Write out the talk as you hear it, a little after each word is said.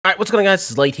What's going on, guys?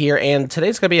 It's Light here, and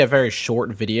today's going to be a very short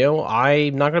video.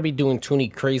 I'm not going to be doing too many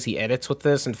crazy edits with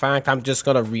this. In fact, I'm just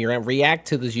going to react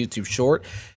to this YouTube short,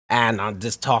 and I'll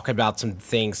just talk about some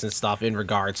things and stuff in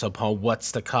regards upon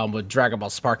what's to come with Dragon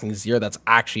Ball Sparking Zero that's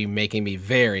actually making me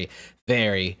very,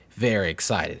 very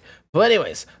excited. But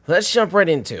anyways, let's jump right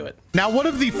into it. Now, one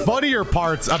of the funnier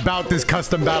parts about this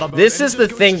custom battle mode, this is the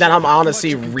thing that I'm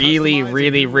honestly really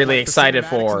excited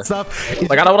for.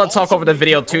 Like, I don't want to talk over the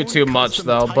video too much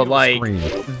though, but like,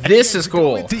 this is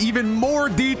cool. To even more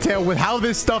detail with how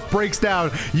this stuff breaks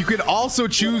down, you can also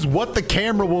choose what the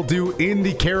camera will do in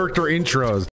the character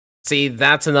intros. See,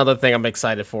 that's another thing I'm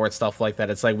excited for and stuff like that.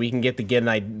 It's like we can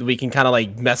we can kind of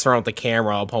like mess around with the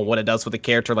camera upon what it does with the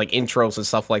character, like intros and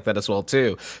stuff like that as well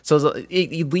too. So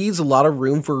it leaves a lot of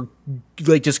room for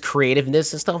like just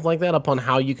creativeness and stuff like that upon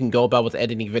how you can go about with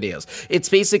editing videos. It's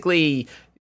basically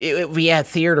we add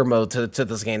theater mode to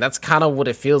this game. That's kind of what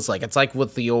it feels like. It's like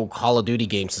with the old Call of Duty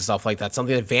games and stuff like that.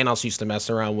 Something that Vanos used to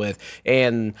mess around with.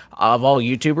 And of all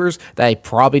YouTubers that I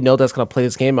probably know that's going to play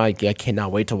this game, I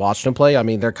cannot wait to watch them play. I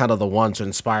mean, they're kind of the ones who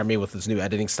inspire me with this new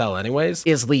editing style anyways,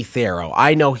 is LYTHERO.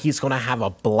 I know he's going to have a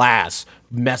blast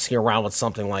messing around with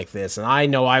something like this, and I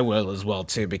know I will as well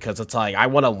too, because it's like I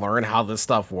want to learn how this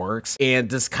stuff works and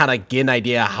just kind of get an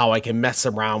idea how I can mess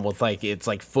around with like it's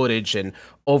like footage and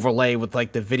overlay with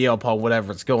like the video upon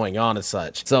whatever's going on and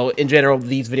such. So in general,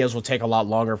 these videos will take a lot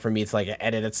longer for me to like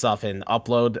edit and stuff and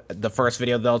upload. The first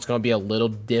video though, it's going to be a little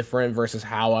different versus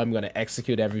how I'm going to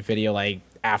execute every video like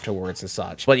afterwards and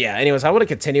such. But yeah, anyways, I want to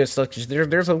continue stuff because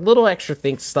there's a little extra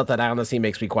stuff that honestly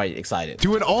makes me quite excited.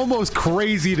 To an almost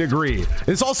crazy degree.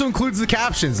 This also includes the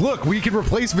captions. Look, we can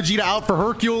replace Vegeta out for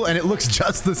Hercule and it looks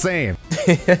just the same.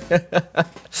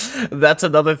 That's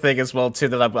another thing as well too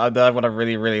that I want to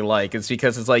really like. It's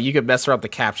because it's like you could mess around with the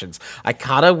captions. I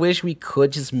kind of wish we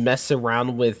could just mess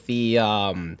around with the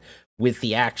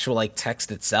actual like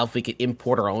text itself. We could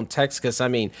import our own text, because I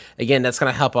mean, again, that's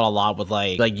gonna help out a lot with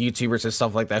like YouTubers and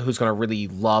stuff like that who's gonna really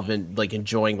love and like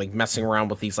enjoying like messing around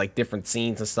with these like different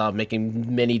scenes and stuff,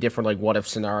 making many different like what if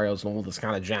scenarios and all this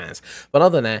kind of jazz. But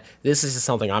other than that, this is just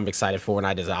something I'm excited for, and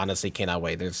I just honestly cannot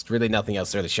wait. There's really nothing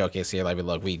else there to showcase here. Like,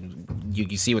 look,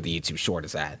 you see what the YouTube short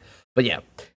is at. But yeah,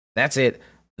 that's it.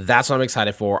 That's what I'm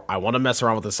excited for. I want to mess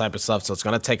around with this type of stuff, so it's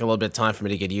going to take a little bit of time for me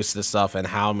to get used to this stuff and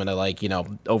how I'm going to, like, you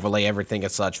know, overlay everything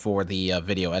as such for the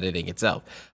video editing itself.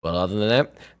 But other than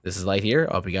that, this is Light here.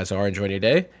 I hope you guys are enjoying your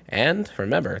day, and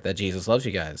remember that Jesus loves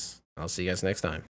you guys. I'll see you guys next time.